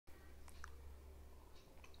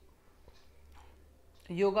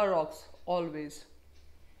Yoga rocks always.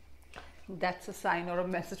 That's a sign or a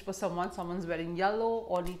message for someone. Someone's wearing yellow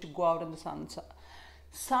or need to go out in the sun.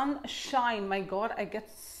 Sunshine. My God, I get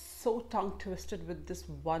so tongue twisted with this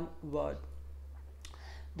one word.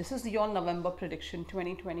 This is your November prediction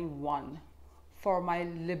 2021 for my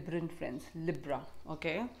Libran friends, Libra.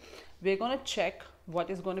 Okay, we're going to check what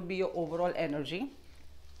is going to be your overall energy.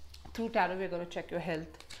 Through tarot, we're going to check your health,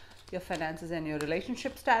 your finances, and your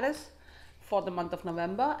relationship status for the month of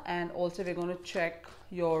November. And also we're going to check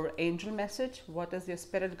your angel message. What is your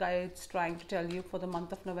spirit guides trying to tell you for the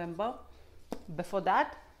month of November? Before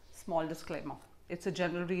that, small disclaimer. It's a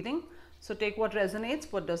general reading. So take what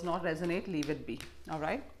resonates, what does not resonate, leave it be. All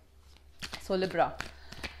right. So Libra,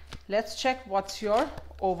 let's check what's your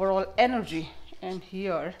overall energy. And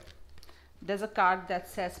here, there's a card that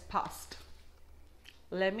says past.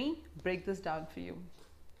 Let me break this down for you.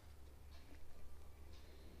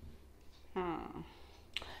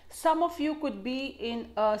 Some of you could be in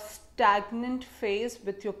a stagnant phase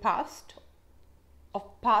with your past, of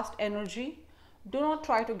past energy. Do not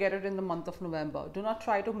try to get it in the month of November. Do not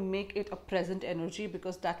try to make it a present energy,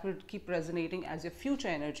 because that will keep resonating as your future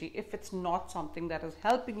energy if it's not something that is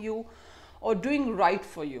helping you or doing right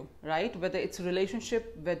for you, right? Whether it's a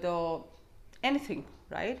relationship, whether anything,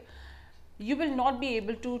 right? You will not be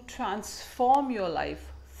able to transform your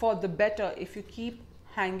life for the better if you keep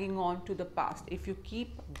hanging on to the past. If you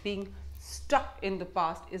keep being stuck in the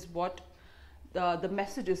past, is what the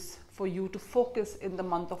message is for you to focus in the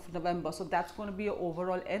month of November. So that's going to be your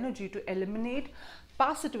overall energy to eliminate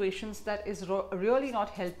past situations that is really not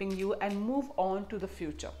helping you and move on to the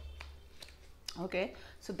future. Okay,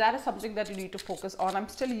 so that is something that you need to focus on. I'm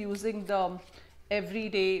still using the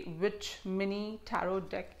Everyday Witch mini tarot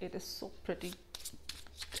deck. It is so pretty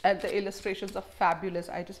and the illustrations are fabulous.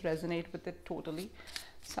 I just resonate with it totally.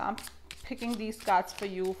 So I'm picking these cards for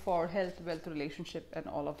you for health, wealth, relationship, and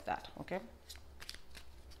all of that. Okay.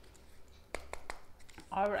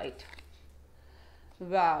 All right.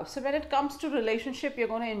 Wow. So when it comes to relationship, you're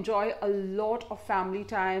going to enjoy a lot of family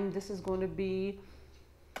time. This is going to be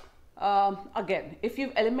again, if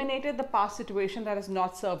you've eliminated the past situation that has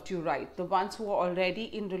not served you right, the ones who are already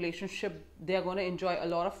in relationship, they're going to enjoy a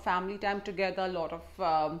lot of family time together, a lot of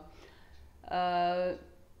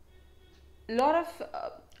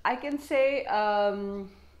I can say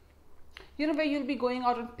you know, where you'll be going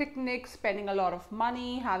out on picnics, spending a lot of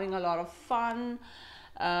money, having a lot of fun.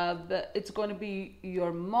 It's going to be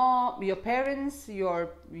your mom, your parents, your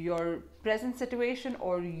present situation,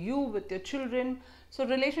 or you with your children. So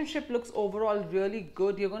relationship looks overall really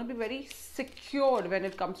good. You're going to be very secured when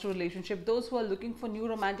it comes to relationship. Those who are looking for new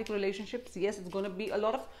romantic relationships, yes, it's going to be a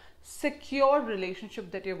lot of secure relationship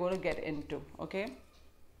that you're going to get into. Okay.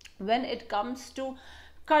 When it comes to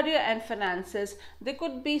career and finances, there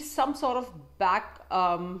could be some sort of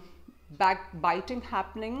backbiting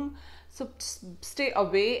happening. So stay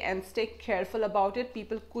away and stay careful about it.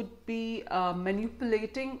 People could be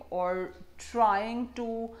manipulating or trying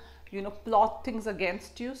to, you know, plot things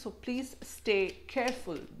against you. So please stay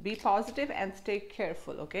careful, be positive and stay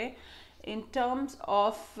careful. Okay. In terms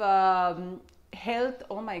of health,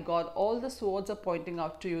 oh my God, all the swords are pointing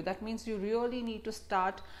out to you. That means you really need to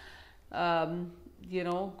start you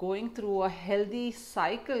know, going through a healthy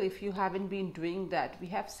cycle if you haven't been doing that. We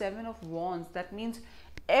have 7 of Wands. That means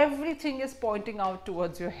everything is pointing out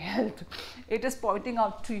towards your health. It is pointing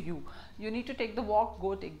out to you. You need to take the walk,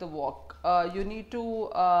 go take the walk. You need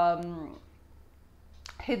to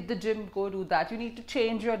hit the gym, go do that. You need to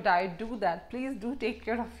change your diet, do that. Please do take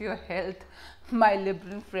care of your health, my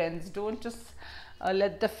Libran friends. Don't just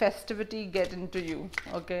let the festivity get into you.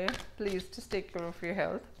 Okay, please just take care of your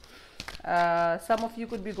health. Some of you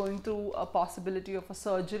could be going through a possibility of a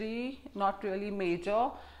surgery, not really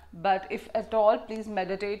major, but if at all, please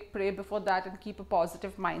meditate, pray before that, and keep a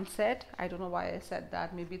positive mindset. I don't know why I said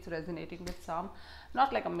that. Maybe it's resonating with some.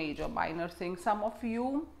 Not like a major, minor thing. Some of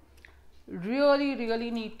you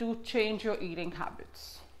really need to change your eating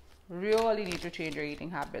habits. Really need to change your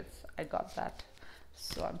eating habits. I got that.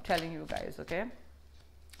 So I'm telling you guys, okay?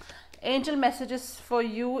 Angel messages for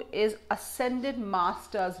you is Ascended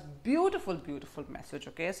Masters. Beautiful message.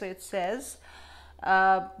 Okay, so it says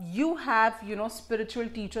you have, you know, spiritual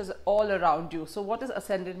teachers all around you. So what is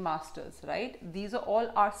Ascended Masters, right? These are all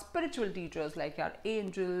our spiritual teachers, like our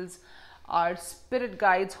angels, our spirit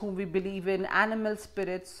guides whom we believe in, animal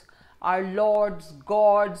spirits, our lords,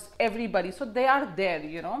 gods, everybody. So they are there,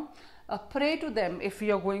 you know. Pray to them if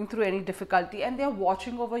you're going through any difficulty, and they're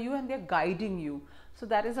watching over you and they're guiding you. So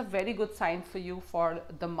that is a very good sign for you for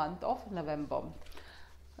the month of November.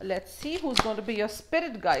 Let's see who's going to be your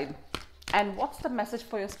spirit guide And what's the message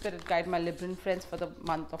for your spirit guide, my Libran friends, for the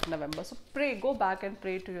month of November? So pray, go back and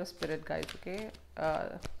pray to your spirit guides, okay?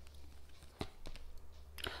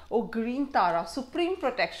 Oh, green Tara, supreme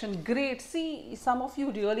protection. Great. See, some of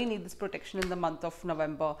you really need this protection in the month of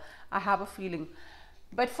November. I have a feeling.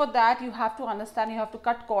 But for that, you have to understand, you have to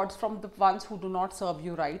cut cords from the ones who do not serve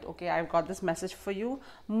you right. Okay, I've got this message for you.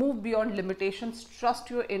 Move beyond limitations, trust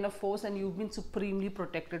your inner force, and you've been supremely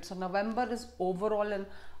protected. So November is overall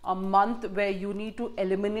a month where you need to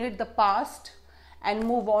eliminate the past and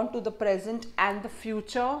move on to the present and the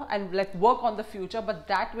future, and like work on the future. But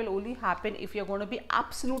that will only happen if you're going to be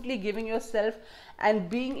absolutely giving yourself and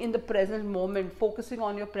being in the present moment, focusing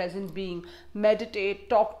on your present being.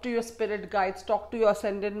 Meditate, talk to your spirit guides, talk to your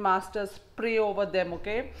ascended masters, pray over them,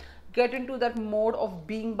 okay? Get into that mode of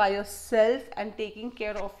being by yourself and taking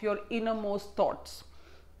care of your innermost thoughts.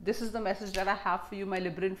 This is the message that I have for you, my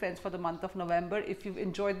Libran friends, for the month of November. If you've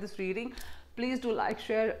enjoyed this reading, please do like,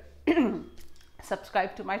 share,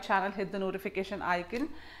 subscribe to my channel, hit the notification icon,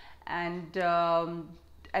 and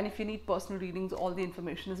if you need personal readings, all the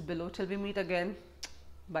information is below. Till we meet again,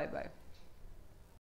 bye bye.